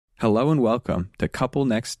Hello and welcome to Couple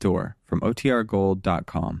Next Door from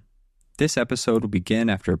OTRGold.com. This episode will begin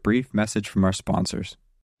after a brief message from our sponsors.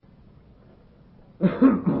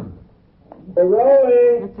 Rolling.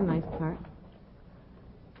 That's a nice part.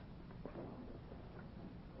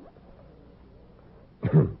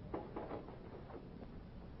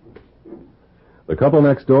 The Couple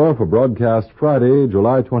Next Door for broadcast Friday,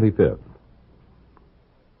 July 25th.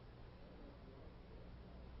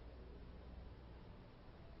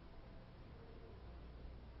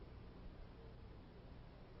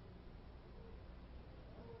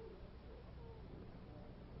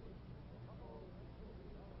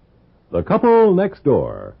 The Couple Next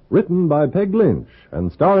Door, written by Peg Lynch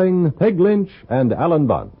and starring Peg Lynch and Alan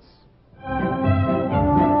Bunce.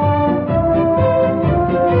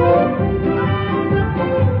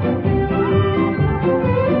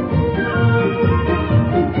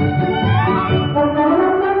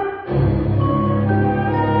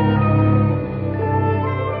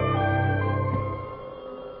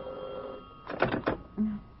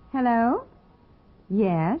 Hello?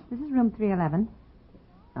 Yes, this is room 311.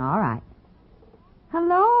 All right.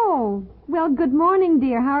 Hello. Well, good morning,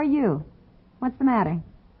 dear. How are you? What's the matter?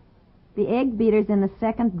 The egg beater's in the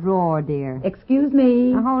second drawer, dear. Excuse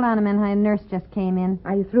me. Now, hold on a minute. A nurse just came in.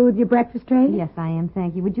 Are you through with your breakfast tray? Yes, I am.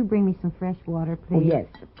 Thank you. Would you bring me some fresh water, please? Oh, yes,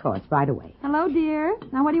 of course, right away. Hello, dear.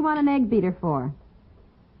 Now, what do you want an egg beater for?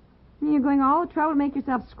 You're going all the trouble to make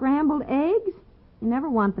yourself scrambled eggs? You never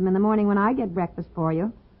want them in the morning when I get breakfast for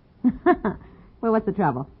you. Well, what's the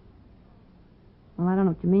trouble? Well, I don't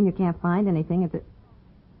know what you mean you can't find anything.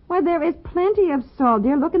 Why, there is plenty of salt,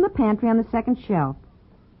 dear. Look in the pantry on the second shelf.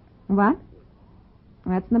 What?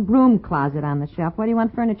 Well, that's in the broom closet on the shelf. What do you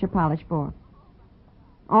want furniture polish for?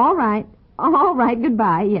 All right. All right,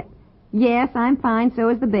 goodbye. Yes, I'm fine. So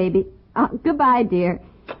is the baby. Goodbye, dear.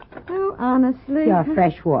 Oh, honestly. Your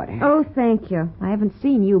fresh water. Oh, thank you. I haven't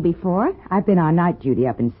seen you before. I've been on night duty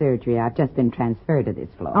up in surgery. I've just been transferred to this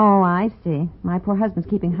floor. Oh, I see. My poor husband's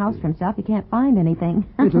keeping house for himself. He can't find anything.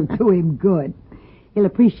 It'll do him good. He'll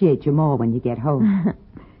appreciate you more when you get home.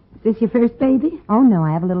 Is this your first baby? Oh, no,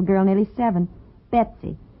 I have a little girl nearly 7,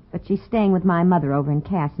 Betsy. But she's staying with my mother over in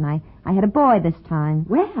Cass, and I had a boy this time.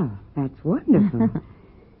 Well, that's wonderful.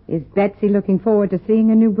 Is Betsy looking forward to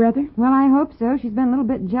seeing a new brother? Well, I hope so. She's been a little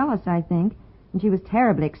bit jealous, I think. And she was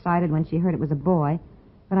terribly excited when she heard it was a boy.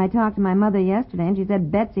 But I talked to my mother yesterday, and she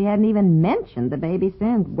said Betsy hadn't even mentioned the baby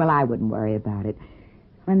since. Well, I wouldn't worry about it.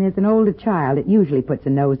 When there's an older child, it usually puts a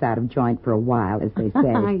nose out of joint for a while, as they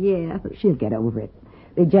say. Yeah. She'll get over it.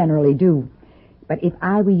 They generally do. But if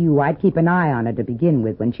I were you, I'd keep an eye on her to begin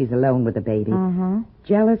with when she's alone with the baby. Uh-huh.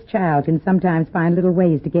 Jealous child can sometimes find little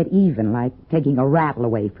ways to get even, like taking a rattle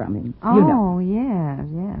away from him. Oh, you know.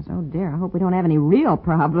 yes. Oh, dear. I hope we don't have any real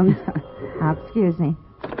problems. Excuse me.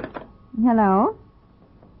 Hello?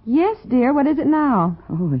 Yes, dear. What is it now?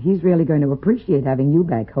 Oh, he's really going to appreciate having you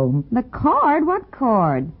back home. The cord? What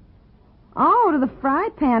cord? Oh, to the fry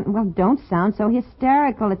pan. Well, don't sound so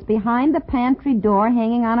hysterical. It's behind the pantry door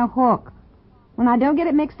hanging on a hook. When I don't get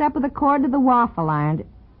it mixed up with the cord to the waffle iron.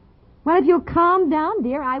 Well, if you'll calm down,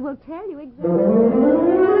 dear, I will tell you exactly.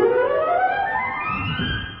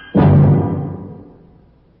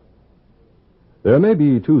 There may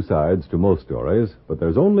be two sides to most stories, but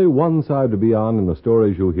there's only one side to be on in the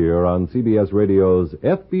stories you hear on CBS Radio's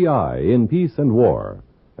FBI in Peace and War,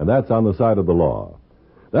 and that's on the side of the law.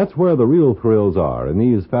 That's where the real thrills are in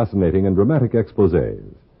these fascinating and dramatic exposés.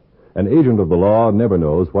 An agent of the law never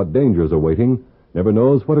knows what dangers are waiting, never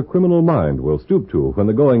knows what a criminal mind will stoop to when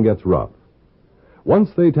the going gets rough. Once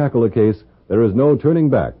they tackle a case, there is no turning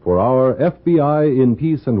back for our FBI in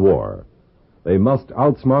Peace and War. They must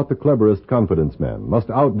outsmart the cleverest confidence men, must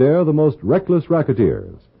outdare the most reckless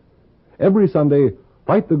racketeers. Every Sunday,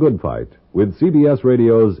 fight the good fight with CBS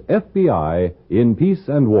Radio's FBI in Peace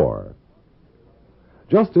and War.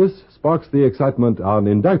 Justice sparks the excitement on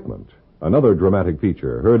Indictment, another dramatic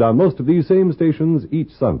feature heard on most of these same stations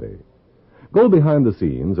each Sunday. Go behind the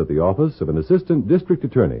scenes at the office of an assistant district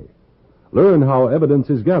attorney. Learn how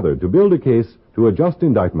evidence is gathered to build a case to a just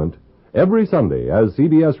indictment every Sunday as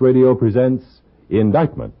CBS Radio presents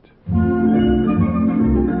Indictment.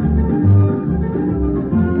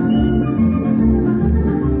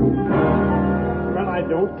 Well, I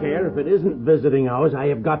don't care if it isn't visiting hours. I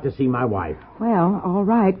have got to see my wife. Well, all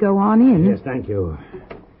right, go on in. Yes, thank you.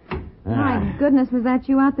 My goodness, was that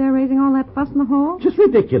you out there raising all that fuss in the hall? Just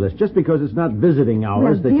ridiculous. Just because it's not visiting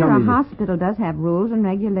hours, Well, they dear, tell a me... hospital does have rules and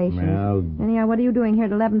regulations. Well... Anyhow, what are you doing here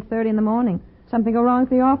at 11:30 in the morning? Something go wrong at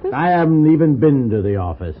the office? I haven't even been to the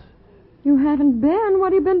office. You haven't been?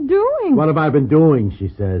 What have you been doing? What have I been doing, she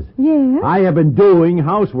says. Yes? I have been doing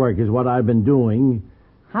housework is what I've been doing.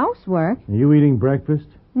 Housework? Are you eating breakfast?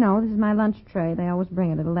 No, this is my lunch tray. They always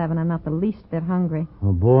bring it at 11. I'm not the least bit hungry.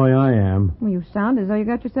 Oh, boy, I am. Well, you sound as though you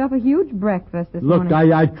got yourself a huge breakfast this Look,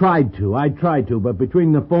 morning. I tried to, but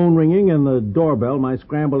between the phone ringing and the doorbell, my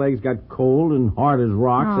scrambled eggs got cold and hard as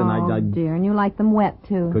rocks, and I dear, and you like them wet,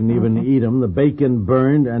 too. couldn't even eat them. The bacon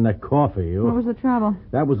burned, and the coffee. What was the trouble?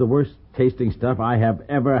 That was the worst tasting stuff I have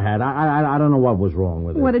ever had. I don't know what was wrong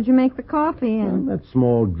with it. What did you make the coffee in? That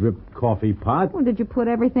small drip coffee pot. Well, did you put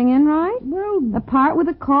everything in right? Well, The part with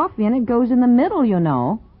the coffee in it goes in the middle, you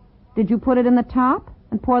know. Did you put it in the top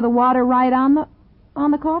and pour the water right on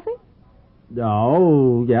the coffee?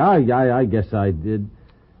 oh, yeah, I guess I did.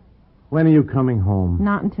 When are you coming home?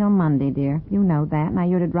 Not until Monday, dear. You know that. Now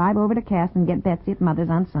you're to drive over to Cass and get Betsy at Mother's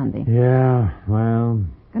on Sunday. Yeah, well...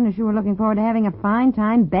 Goodness, you were looking forward to having a fine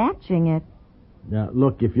time batching it.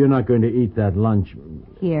 Look, if you're not going to eat that lunch...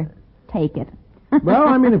 Here, take it. Well,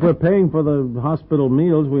 I mean, if we're paying for the hospital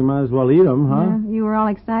meals, we might as well eat them, huh? Yeah, you were all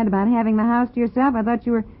excited about having the house to yourself. I thought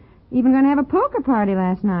you were even going to have a poker party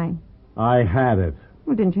last night. I had it.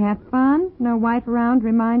 Well, didn't you have fun? No wife around to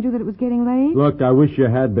remind you that it was getting late? Look, I wish you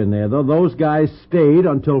had been there, though. Those guys stayed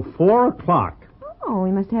until 4 o'clock. Oh,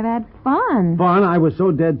 we must have had fun. Fun? I was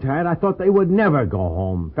so dead tired, I thought they would never go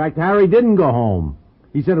home. In fact, Harry didn't go home.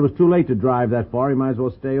 He said it was too late to drive that far. He might as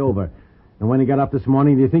well stay over. And when he got up this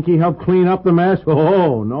morning, do you think he helped clean up the mess?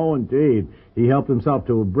 Oh, no, indeed. He helped himself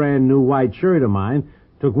to a brand new white shirt of mine,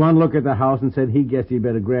 took one look at the house and said he guessed he'd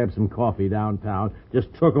better grab some coffee downtown.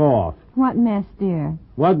 Just took off. What mess, dear?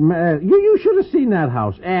 What mess? You should have seen that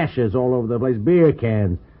house. Ashes all over the place. Beer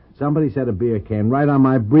cans. Somebody set a beer can right on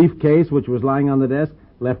my briefcase, which was lying on the desk,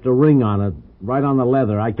 left a ring on it, right on the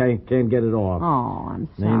leather. I can't get it off. Oh, I'm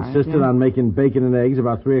They sorry. insisted dear. on making bacon and eggs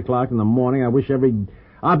about 3 o'clock in the morning.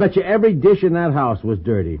 I bet you every dish in that house was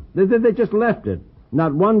dirty. They just left it.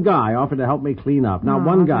 Not one guy offered to help me clean up. Not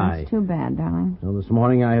one guy. That's too bad, darling. So this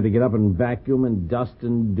morning I had to get up and vacuum and dust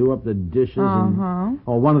and do up the dishes.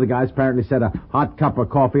 One of the guys apparently set a hot cup of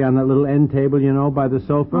coffee on that little end table, you know, by the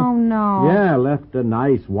sofa. Oh, no. Yeah, left a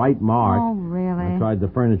nice white mark. Oh, really? I tried the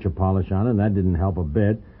furniture polish on it, and that didn't help a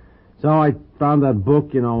bit. So I found that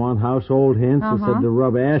book, you know, on household hints and said to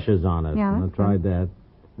rub ashes on it. Yeah, and I that's tried that.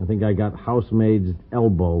 I think I got housemaid's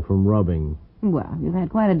elbow from rubbing. Well, you've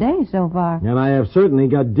had quite a day so far. And I have certainly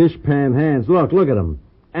got dishpan hands. Look at them.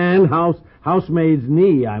 And housemaid's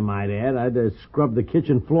knee, I might add. I had to scrub the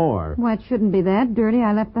kitchen floor. Well, it shouldn't be that dirty.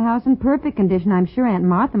 I left the house in perfect condition. I'm sure Aunt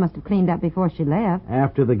Martha must have cleaned up before she left.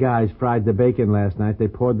 After the guys fried the bacon last night, they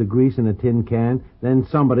poured the grease in a tin can. Then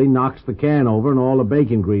somebody knocks the can over, and all the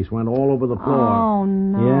bacon grease went all over the floor. Oh,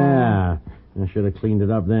 no. Yeah. I should have cleaned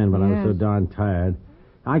it up then, but I was so Yes. darn tired.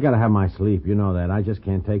 I gotta have my sleep, you know that. I just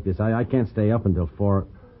can't take this. I can't stay up until 4.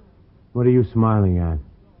 What are you smiling at?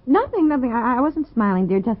 Nothing. I wasn't smiling,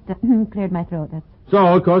 dear. Just cleared my throat. That's... So,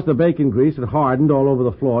 of course, the bacon grease had hardened all over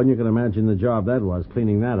the floor, and you can imagine the job that was,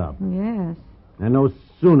 cleaning that up. Yes. I no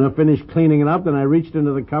sooner finished cleaning it up than I reached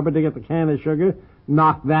into the cupboard to get the can of sugar,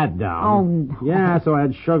 knocked that down. Oh, no. Yeah, so I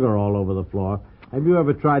had sugar all over the floor. Have you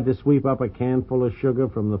ever tried to sweep up a can full of sugar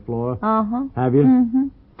from the floor? Uh-huh. Have you? Mm-hmm.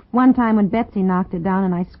 One time when Betsy knocked it down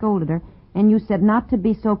and I scolded her, and you said not to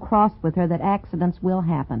be so cross with her that accidents will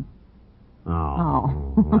happen.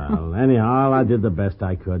 Oh. Well, anyhow, I did the best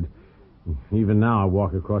I could. Even now, I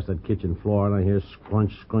walk across that kitchen floor and I hear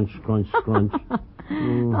scrunch, scrunch, scrunch, scrunch.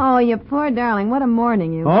 Oh, you poor darling. What a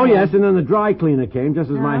morning you Oh, had. yes, and then the dry cleaner came just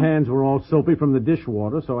as my Huh? hands were all soapy from the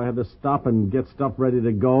dishwater, so I had to stop and get stuff ready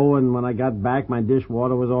to go, and when I got back, my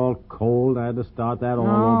dishwater was all cold. I had to start that all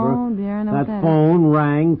over. Oh, dear, I know That that. phone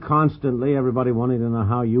rang constantly. Everybody wanted to know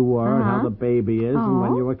how you were and how Uh-huh. the baby is and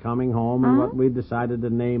when Oh. you were coming home and what we decided to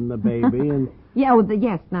name the baby. And Yeah,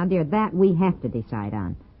 yes. Now, dear, that we have to decide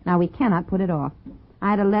on. Now, we cannot put it off. I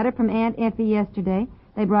had a letter from Aunt Effie yesterday.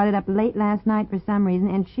 They brought it up late last night for some reason,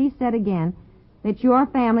 and she said again that your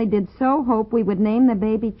family did so hope we would name the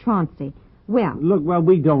baby Chauncey. Well, look,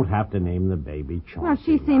 we don't have to name the baby Chauncey. well,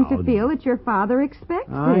 she seems now. to feel that your father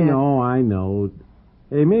expects I it. know.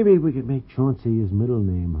 Hey, maybe we could make Chauncey his middle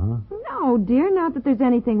name, huh? No, dear, not that there's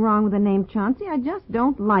anything wrong with the name Chauncey. I just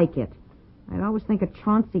don't like it. I'd always think of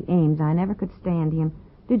Chauncey Ames. I never could stand him.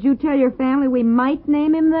 Did you tell your family we might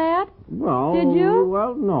name him that? Well, Did you?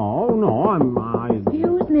 Well, no,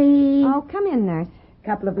 Excuse me. Oh, come in, nurse.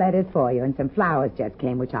 Couple of letters for you, and some flowers just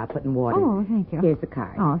came, which I'll put in water. Oh, thank you. Here's the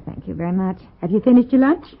card. Oh, thank you very much. Have you finished your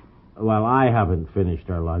lunch? Well, I haven't finished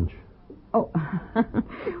our lunch. Oh,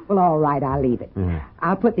 well, all right, I'll leave it. Yeah.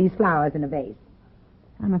 I'll put these flowers in a vase.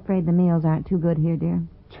 I'm afraid the meals aren't too good here, dear.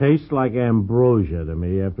 Tastes like ambrosia to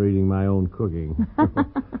me after eating my own cooking.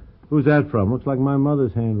 Who's that from? Looks like my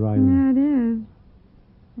mother's handwriting. Yeah, it is.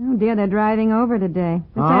 Oh, dear, they're driving over today.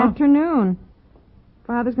 This Huh? afternoon.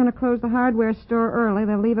 Father's going to close the hardware store early.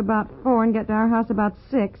 They'll leave about 4 and get to our house about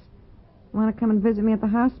 6. Want to come and visit me at the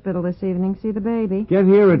hospital this evening, see the baby. Get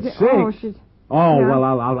here at 6. Oh, she's... Oh, Yeah.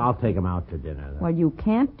 well, I'll take him out to dinner. Well, you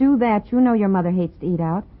can't do that. You know your mother hates to eat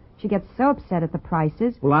out. She gets so upset at the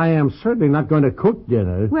prices. Well, I am certainly not going to cook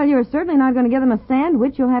dinner. Well, you're certainly not going to give them a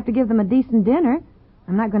sandwich. You'll have to give them a decent dinner.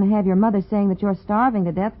 I'm not going to have your mother saying that you're starving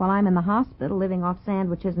to death while I'm in the hospital living off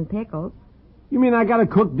sandwiches and pickles. You mean I got to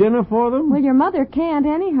cook dinner for them? Well, your mother can't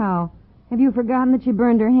anyhow. Have you forgotten that she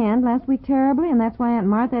burned her hand last week terribly, and that's why Aunt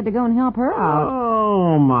Martha had to go and help her out?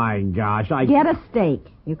 Oh, my gosh. Get a steak.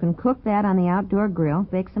 You can cook that on the outdoor grill.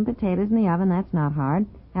 Bake some potatoes in the oven. That's not hard.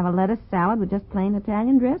 Have a lettuce salad with just plain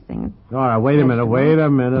Italian dressing. All right, wait a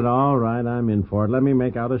minute. All right, I'm in for it. Let me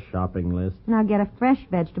make out a shopping list. Now get a fresh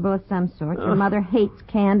vegetable of some sort. Your mother hates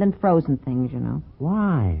canned and frozen things, you know.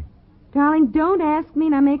 Why? Darling, don't ask me.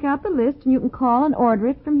 Now make out the list, and you can call and order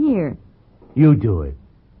it from here. You do it.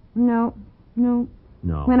 No. No.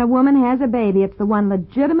 When a woman has a baby, it's the one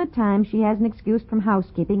legitimate time she has an excuse from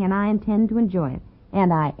housekeeping, and I intend to enjoy it.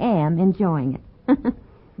 And I am enjoying it.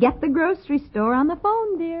 Get the grocery store on the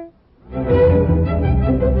phone, dear.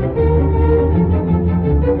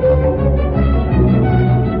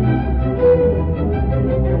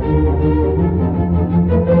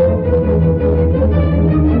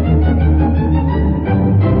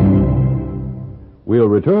 We'll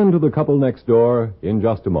return to the couple next door in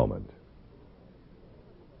just a moment.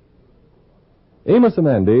 Amos and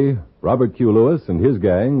Andy, Robert Q. Lewis, and his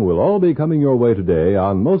gang will all be coming your way today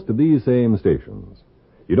on most of these same stations.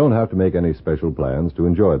 You don't have to make any special plans to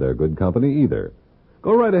enjoy their good company either.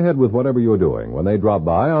 Go right ahead with whatever you're doing when they drop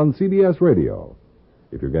by on CBS Radio.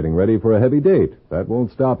 If you're getting ready for a heavy date, that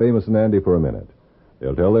won't stop Amos and Andy for a minute.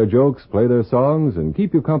 They'll tell their jokes, play their songs, and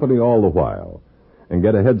keep you company all the while. And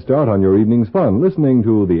get a head start on your evening's fun listening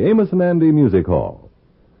to the Amos and Andy Music Hall.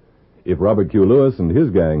 If Robert Q. Lewis and his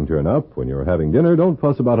gang turn up when you're having dinner, don't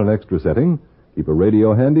fuss about an extra setting. Keep a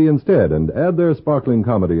radio handy instead and add their sparkling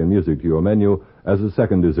comedy and music to your menu as a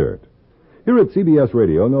second dessert. Here at CBS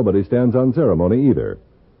Radio, nobody stands on ceremony either.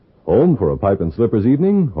 Home for a pipe and slippers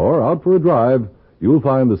evening or out for a drive, you'll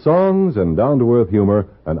find the songs and down-to-earth humor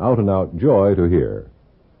an out-and-out joy to hear.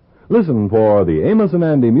 Listen for the Amos and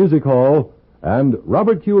Andy Music Hall and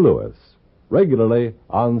Robert Q. Lewis regularly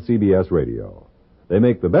on CBS Radio. They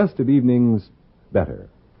make the best of evenings better.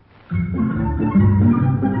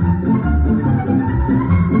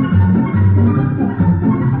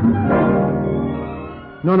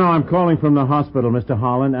 No, I'm calling from the hospital, Mr.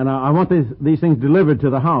 Holland, and I want these things delivered to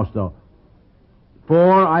the house, though.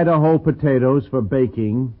 4 Idaho potatoes for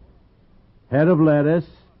baking, head of lettuce.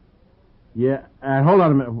 Yeah, hold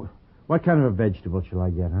on a minute. What kind of a vegetable shall I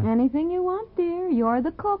get, huh? Anything you want, dear. You're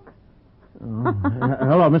the cook.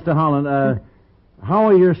 Hello, Mr. Holland. How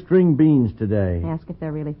are your string beans today? Ask if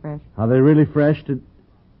they're really fresh. Are they really fresh?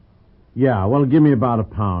 Yeah, well, give me about a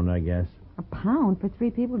pound, I guess. A pound for 3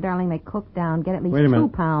 people, darling. They cook down. Get at least Wait a 2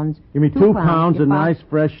 minute. pounds. Give me 2 pounds of Get nice,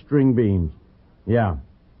 fresh string beans. Yeah,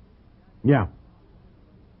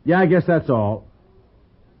 I guess that's all.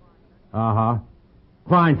 Uh-huh.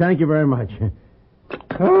 Fine, thank you very much.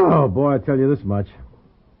 Oh, boy, I tell you this much.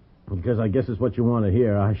 Because I guess it's what you want to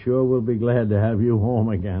hear. I sure will be glad to have you home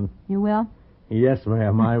again. You will? Yes,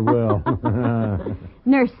 ma'am, I will.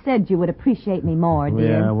 Nurse said you would appreciate me more,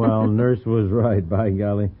 dear. Yeah, well, Nurse was right, by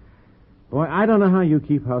golly. Boy, I don't know how you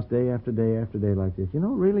keep house day after day after day like this. You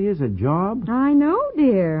know, it really is a job. I know,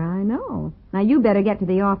 dear, I know. Now, you better get to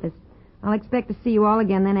the office. I'll expect to see you all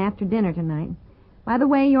again then after dinner tonight. By the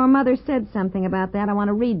way, your mother said something about that. I want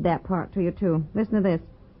to read that part to you, too. Listen to this.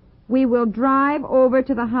 We will drive over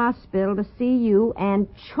to the hospital to see you and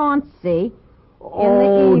Chauncey in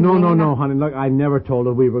the evening. No, honey. Look, I never told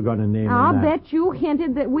her we were going to name him I'll that. bet you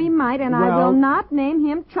hinted that we might, and I will not name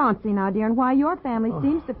him Chauncey now, dear, and why your family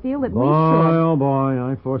seems to feel that we should. Oh, boy,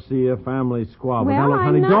 I foresee a family squabble. Well, now, look, I'm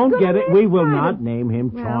honey, not don't gonna get it. be We will excited. not name him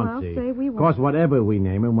Well, Chauncey. I'll say we Of won't. course, whatever we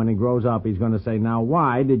name him, when he grows up, he's going to say, now,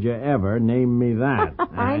 why did you ever name me that?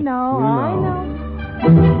 I know, You I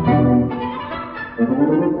know.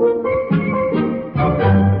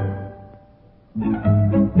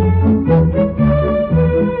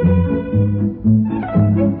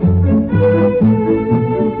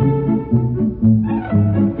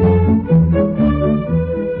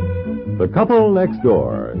 The Couple Next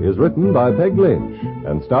Door is written by Peg Lynch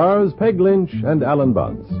and stars Peg Lynch and Alan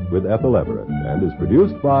Bunce with Ethel Everett and is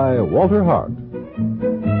produced by Walter Hart.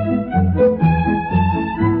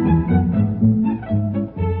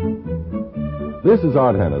 This is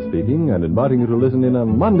Art Hanna speaking and inviting you to listen in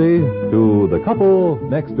on Monday to The Couple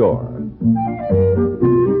Next Door.